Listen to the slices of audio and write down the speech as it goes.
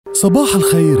صباح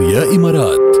الخير يا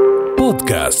إمارات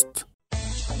بودكاست.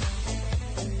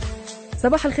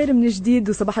 صباح الخير من جديد،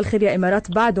 وصباح الخير يا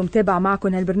إمارات بعده متابع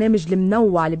معكم هالبرنامج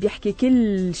المنوع اللي بيحكي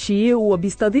كل شيء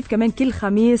وبيستضيف كمان كل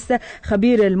خميس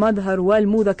خبير المظهر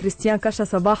والموضة كريستيان كاشا.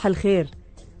 صباح الخير.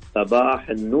 صباح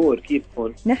النور،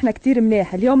 كيفكم؟ نحن كتير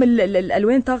منيح. اليوم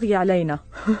الألوان طاغية علينا.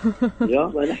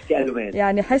 اليوم نحكي ألوان.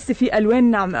 يعني حس في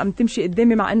ألوان عم تمشي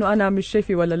قدامي مع أنه أنا مش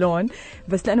شايفة ولا لون،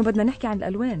 بس لأنه بدنا نحكي عن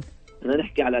الألوان. بدنا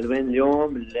نحكي على الألوان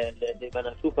اليوم اللي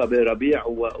بدنا نشوفها بربيع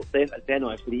وصيف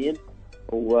 2020.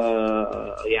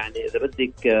 ويعني إذا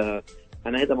بدك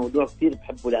أنا هذا موضوع كتير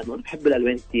بحبه لأنه أنا بحب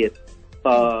الألوان كتير،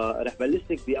 فرح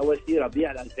بلشك بأول شيء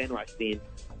ربيع 2020.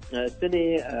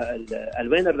 السنة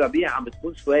ألوان الربيع عم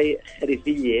بتكون شوي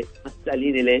خريفية، ما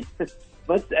تسأليني ليه.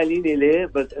 ما تسأليني ليه،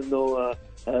 بس إنه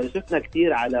شفنا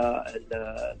كتير على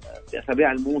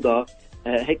أسابيع الموضة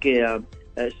هيك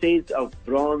shades of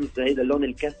bronze، هيدا اللون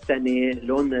الكستني،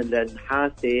 لون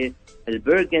النحاسي،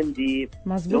 البرغندي،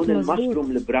 لون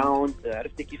المشروم البراون.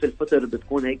 عرفتي كيف الفطر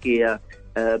بتكون هيك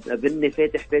بني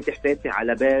فاتح فاتح فاتح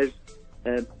على بيج.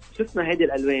 شفنا هيدي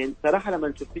الألوان صراحة لما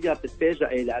نشوف فيها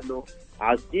بتتفاجئي، لأنه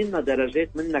عاطينا درجات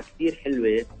منها كتير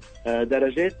حلوة.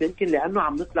 درجات يمكن لأنه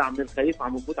عم نطلع من الخريف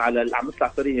عم نفوت على عم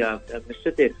نطلع من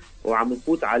الشتاء وعم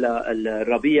نفوت على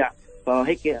الربيع،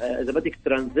 فهيك إذا بدك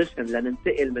ترانزيشن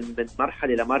لننتقل من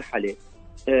مرحلة لمرحلة.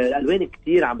 الألوان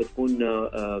كتير عم بتكون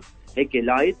هيك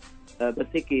لايت، بس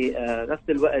هيك نفس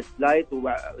الوقت لايت،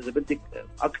 وإذا بدك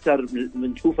أكثر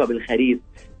بنشوفها بالخريف،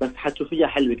 بس حتشوفيها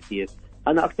حلوة كتير.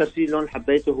 أنا أكثر شيء لون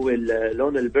حبيته هو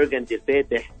اللون البرغندي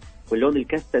الفاتح واللون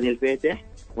الكستني الفاتح،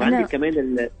 وعندي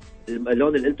كمان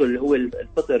اللون اللي قلته اللي هو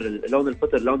الفطر، لون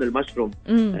الفطر، لون المشروم،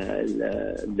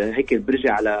 هيك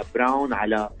برجع على براون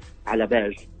على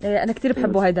بيج. أنا كتير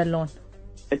بحبه هيدا اللون.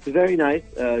 It's very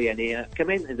nice. يعني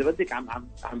كمان إذا بدك عم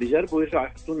بيجربوا يرجعوا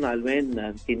يحطوا لنا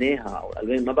ألوان نسيناها أو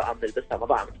ألوان ما بقى بنلبسها، ما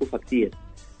بقى عم نشوفها كتير.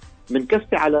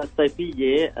 بنكفي على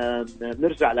الصيفية،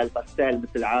 بنرجع للباستيل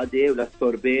مثل عادي،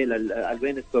 وللسوربي،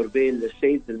 للألوان السوربي،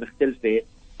 الشيدز المختلفة.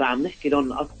 فعم نحكي لون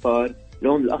الأصفر،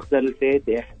 لون الأخضر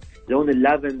الفاتح، لون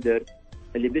اللافندر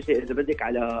اللي بيجي إذا بدك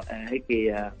على هيك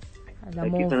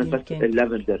كيف أنا بس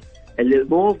اللافندر،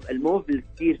 الموف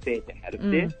الكتير فاتح،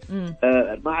 عرفتي؟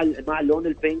 مع اللون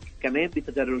البينك كمان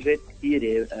بتدرجات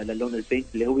كثيرة للون البينك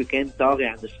اللي هو كان طاغي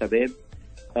عند الشباب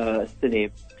السنة.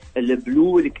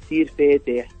 البلو الكتير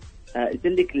فاتح. قلت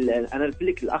لك انا قلت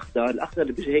لك الاخضر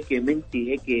اللي بيجي هيك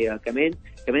منتي، هيك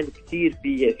كمان كثير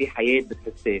في حياه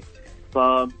بتحسيه.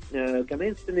 فكمان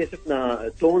السنه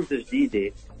شفنا تونز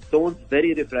جديده، تونز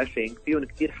فيري ريفريشنج، فيهم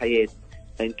كثير حياه.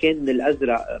 ان كان من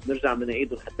الازرق بنرجع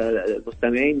بنعيدهم حتى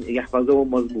المستمعين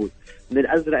يحفظوهم مضبوط، من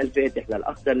الازرق الفاتح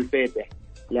للاخضر الفاتح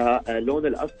للون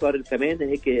الاصفر كمان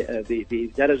هيك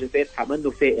بدرجه فاتحه، منه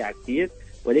فاقع كثير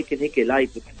ولكن هيك لايت،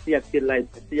 بتحسيها كثير لايت،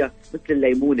 بتحسيها مثل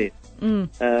الليمونه.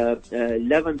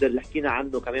 اللافندر اللي حكينا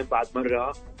عنه كمان بعد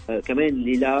مره، كمان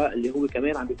الليلا اللي هو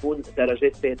كمان عم بيكون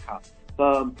درجات فاتحه.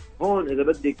 فهون اذا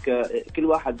بدك كل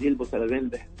واحد يلبس الالوان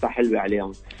بحسها حلوه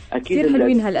عليهم. اكيد كثير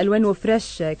حلوين هالالوان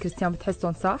وفريش. كريستيان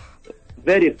بتحسهم صح؟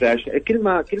 فيري فريش. كل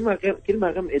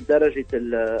ما غمقت درجه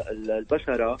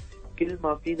البشره كل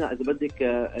ما فينا اذا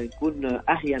بدك نكون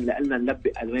اهين لنا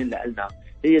نلبق الوان لنا.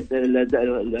 هي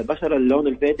البشره اللون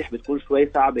الفاتح بتكون شوي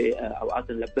صعبه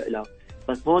اوقات نلبق لها،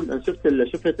 بس هون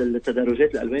شفت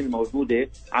التدرجات الالوان الموجوده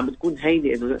عم بتكون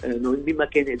هينه انه مين ما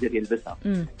كان يقدر يلبسها.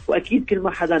 واكيد كل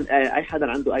ما اي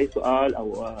حدا عنده اي سؤال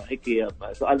او هيك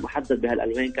سؤال محدد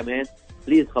بهالالوان كمان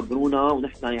بليز خبرونا،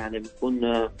 ونحن يعني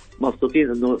بنكون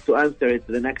مبسوطين انه to answer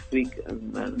it the next week،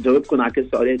 نجاوبكم على كل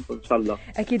سؤالاتكم ان شاء الله.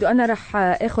 اكيد. وانا رح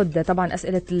اخذ طبعا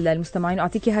اسئله المستمعين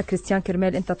واعطيك اياها كريستيان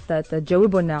كرمال انت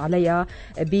تجاوبهم عليها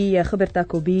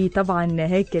بخبرتك وبطبعا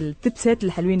هيك التبسات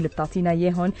الحلوين اللي بتعطينا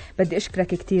اياهم. بدي اشكرك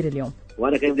كثير اليوم.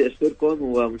 وانا كمان بدي اشكركم،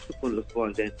 ونشوفكم الاسبوع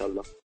الجاي ان شاء الله.